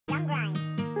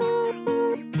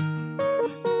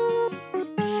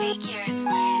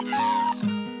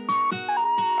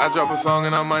I drop a song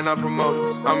and I might not promote it.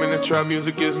 I'm in the trap,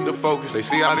 music isn't the focus. They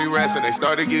see how they rest and they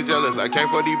start to get jealous. I can't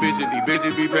for these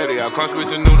bitches be petty. I come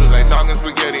switching noodles, ain't talking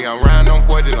spaghetti. I'm riding on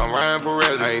forges, I'm riding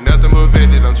Pirelli. I ain't nothing but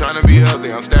veggies, I'm trying to be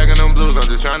healthy. I'm stacking them blues, I'm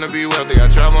just trying to be wealthy. I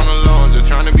trap on the low, I'm just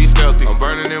trying to be stealthy. I'm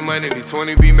burning in money, these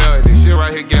 20 be melting. This shit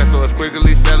right here gas, so it's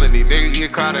quickly selling. These niggas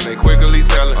get caught and they quickly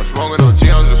telling. I'm smoking OG,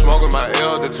 I'm just smoking my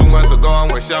L. The 2 months ago I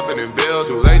went shopping in Bills.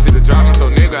 Too lazy to drive me,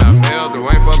 so nigga I mailed. You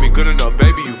ain't for me good enough,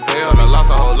 baby, you failed. I lost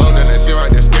a whole load and that shit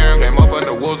right there scaring me. Came up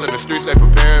under wolves in the streets, they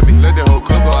preparing me. Let the whole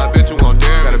club go, I bet you won't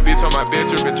dare. Got a bitch on my bed,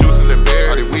 dripping juices and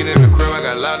berries. All this weed in the crib, I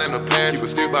got loud in the pants. Keep a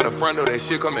stick by the front door, that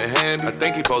shit come in handy. I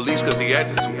think he police cause he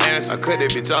acted too antsy. I cut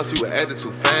that bitch off, she was acting too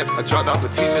fancy. I dropped off a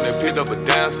teacher and picked up a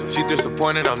dancer. She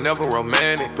disappointed, I'm never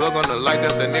romantic. Plug on the light,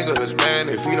 that's that nigga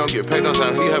Hispanic. If he don't get paid on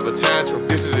time, he have a tantrum.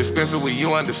 This is expensive, will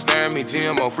you understand me?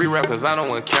 GMO free rap cause I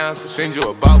don't want cancer. Send you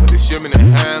a box with the shipment in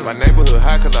hand. My neighborhood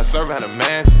high cause I serve at a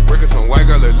mansion. Working some white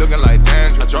girl that looking like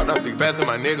dandruff. I dropped off 3 bags in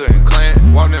my nigga in Clan.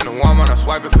 Walked in the Walmart, I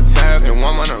swipe it for tab. In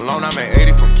 1 month alone, I made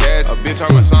 80 from cash. A bitch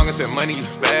heard my song and said, money, you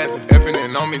spazzing. Effing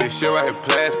in on me, this shit right here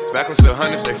plastic. Back when still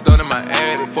hundreds, they stood in my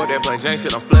attic. Fuck that plain Jane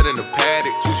shit, I'm flooding the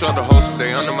paddock. Too short the hoes,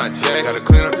 they under my jacket. Gotta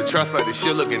clean up the trust, but this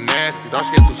shit looking nasty. Dark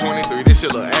skin 223, this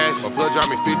shit look ashy. My plug dropped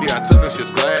me 50, I took them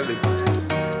shits gladly.